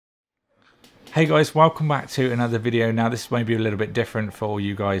Hey guys, welcome back to another video. Now this may be a little bit different for all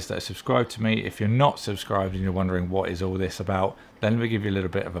you guys that are subscribed to me. If you're not subscribed and you're wondering what is all this about, then let me give you a little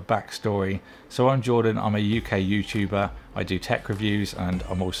bit of a backstory. So I'm Jordan, I'm a UK YouTuber, I do tech reviews, and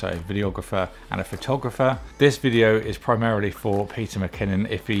I'm also a videographer and a photographer. This video is primarily for Peter McKinnon.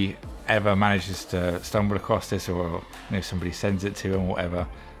 If he ever manages to stumble across this, or somebody sends it to him or whatever,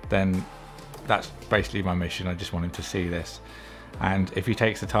 then that's basically my mission. I just want him to see this. And if he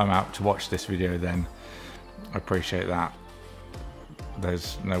takes the time out to watch this video, then I appreciate that.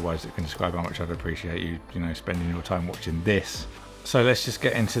 There's no words that can describe how much I'd appreciate you, spending your time watching this. So let's just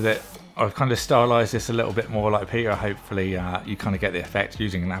get into that. I've kind of stylized this a little bit more like Peter. Hopefully you kind of get the effect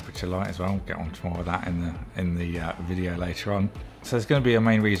using an aperture light as well. I'll get on to more of that in the video later on. So there's going to be a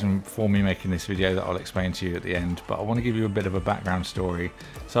main reason for me making this video that I'll explain to you at the end, but I want to give you a bit of a background story.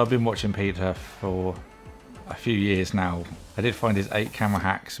 So I've been watching Peter for a few years now. I did find his 8 camera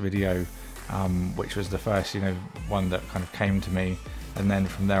hacks video, which was the first one that kind of came to me, and then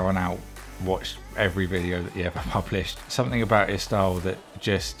from there on out watched every video that he ever published. Something about his style that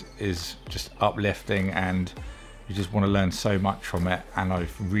is just uplifting, and you just want to learn so much from it, and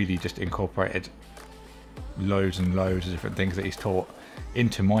I've really just incorporated loads and loads of different things that he's taught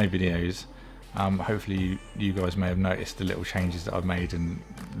into my videos. Hopefully you guys may have noticed the little changes that I've made and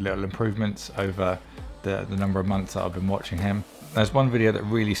little improvements over the number of months that I've been watching him. There's one video that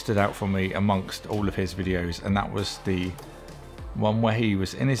really stood out for me amongst all of his videos, and that was the one where he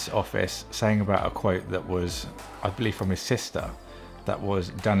was in his office saying about a quote that was, I believe, from his sister, that was,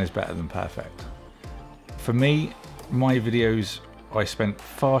 "Done is better than perfect." For me, my videos, I spent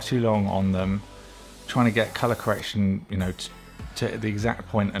far too long on them trying to get color correction to the exact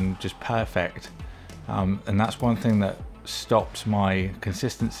point and just perfect, and that's one thing that stops my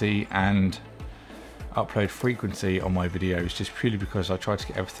consistency and upload frequency on my videos, just purely because I try to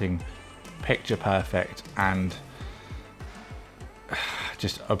get everything picture perfect and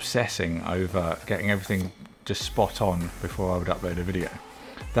just obsessing over getting everything just spot on before I would upload a video.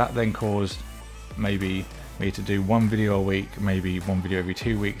 That then caused maybe me to do one video a week, maybe one video every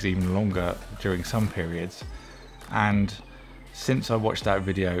 2 weeks, even longer during some periods. And since I watched that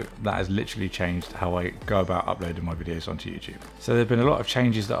video, that has literally changed how I go about uploading my videos onto YouTube. So there have been a lot of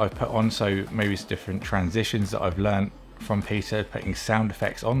changes that I've put on, so maybe it's different transitions that I've learned from Peter, putting sound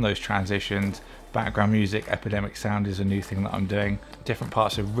effects on those transitions, background music, epidemic sound is a new thing that I'm doing, different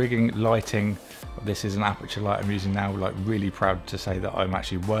parts of rigging, lighting. This is an aperture light I'm using now, like really proud to say that I'm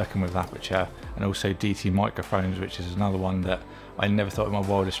actually working with aperture, and also DT microphones, which is another one that I never thought in my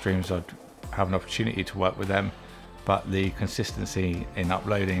wildest dreams I'd have an opportunity to work with them. But the consistency in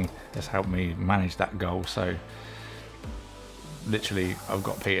uploading has helped me manage that goal. So literally I've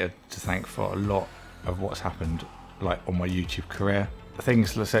got Peter to thank for a lot of what's happened on my YouTube career.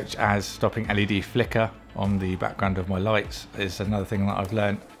 Things such as stopping LED flicker on the background of my lights is another thing that I've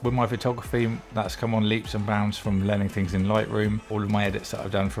learned. With my photography, that's come on leaps and bounds from learning things in Lightroom. All of my edits that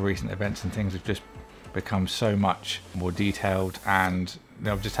I've done for recent events and things have just become so much more detailed, and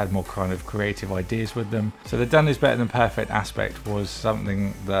I've just had more kind of creative ideas with them. So the done is better than perfect aspect was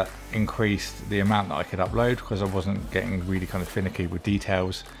something that increased the amount that I could upload, because I wasn't getting really kind of finicky with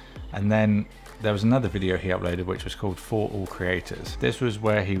details. And then there was another video he uploaded which was called For All Creators. This was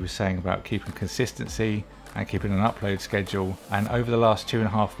where he was saying about keeping consistency and keeping an upload schedule, and over the last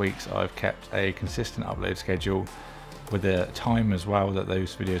 2.5 weeks I've kept a consistent upload schedule with the time as well that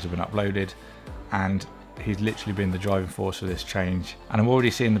those videos have been uploaded, and he's literally been the driving force for this change, and I'm already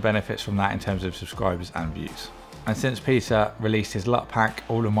seeing the benefits from that in terms of subscribers and views. And since Peter released his LUT pack,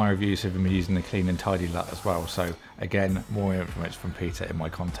 all of my reviews have been using the clean and tidy LUT as well, so again, more influence from Peter in my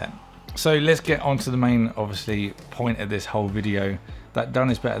content. So let's get on to the main, obviously, point of this whole video. That done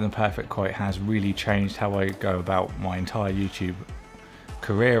is better than perfect quote has really changed how I go about my entire YouTube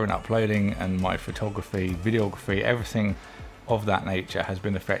career and uploading, and my photography, videography, everything of that nature has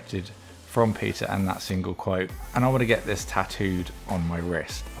been affected from Peter and that single quote. And I want to get this tattooed on my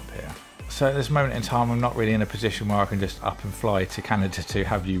wrist up here. So at this moment in time, I'm not really in a position where I can just up and fly to Canada to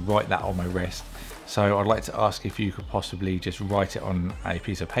have you write that on my wrist. So I'd like to ask if you could possibly just write it on a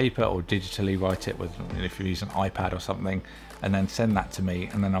piece of paper, or digitally write it with, if you use an iPad or something, and then send that to me,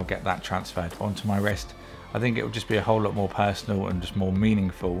 and then I'll get that transferred onto my wrist. I think it would just be a whole lot more personal and just more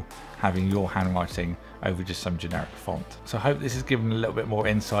meaningful having your handwriting over just some generic font. So I hope this has given a little bit more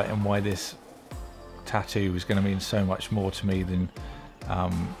insight on why this tattoo is going to mean so much more to me than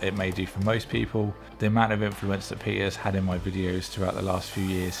it may do for most people. The amount of influence that Peter's had in my videos throughout the last few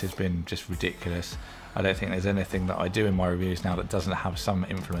years has been just ridiculous. I don't think there's anything that I do in my reviews now that doesn't have some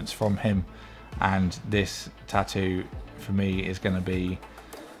influence from him, and this tattoo for me is going to be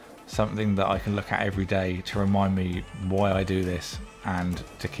something that I can look at every day to remind me why I do this and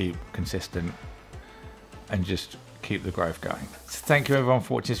to keep consistent and just keep the growth going. So thank you everyone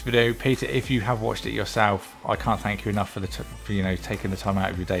for watching this video. Peter, if you have watched it yourself, I can't thank you enough for taking the time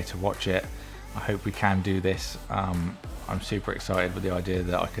out of your day to watch it. I hope we can do this. I'm super excited with the idea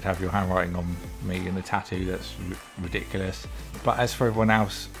that I could have your handwriting on me and the tattoo. That's ridiculous. But as for everyone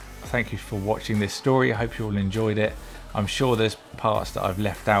else, thank you for watching this story. I hope you all enjoyed it. I'm sure there's parts that I've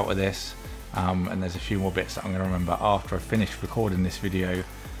left out of this, and there's a few more bits that I'm going to remember after I've finished recording this video.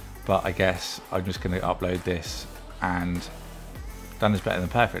 But I guess I'm just going to upload this, and done is better than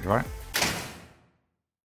perfect, right?